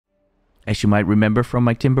As you might remember from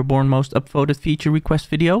my Timberborn most upvoted feature request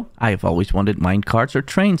video, I have always wanted minecarts or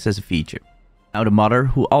trains as a feature. Now the modder,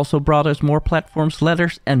 who also brought us more platforms,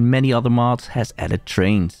 ladders and many other mods, has added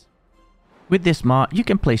trains. With this mod you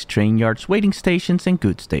can place train yards, waiting stations and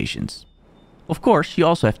goods stations. Of course you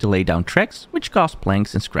also have to lay down tracks, which cost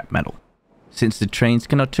planks and scrap metal. Since the trains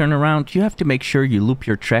cannot turn around, you have to make sure you loop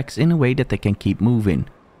your tracks in a way that they can keep moving.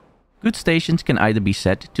 Goods stations can either be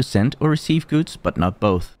set to send or receive goods, but not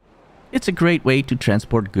both. It's a great way to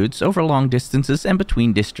transport goods over long distances and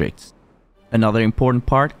between districts. Another important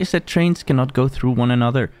part is that trains cannot go through one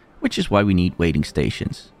another, which is why we need waiting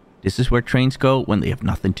stations. This is where trains go when they have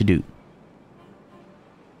nothing to do.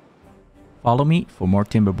 Follow me for more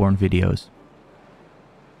Timberborn videos.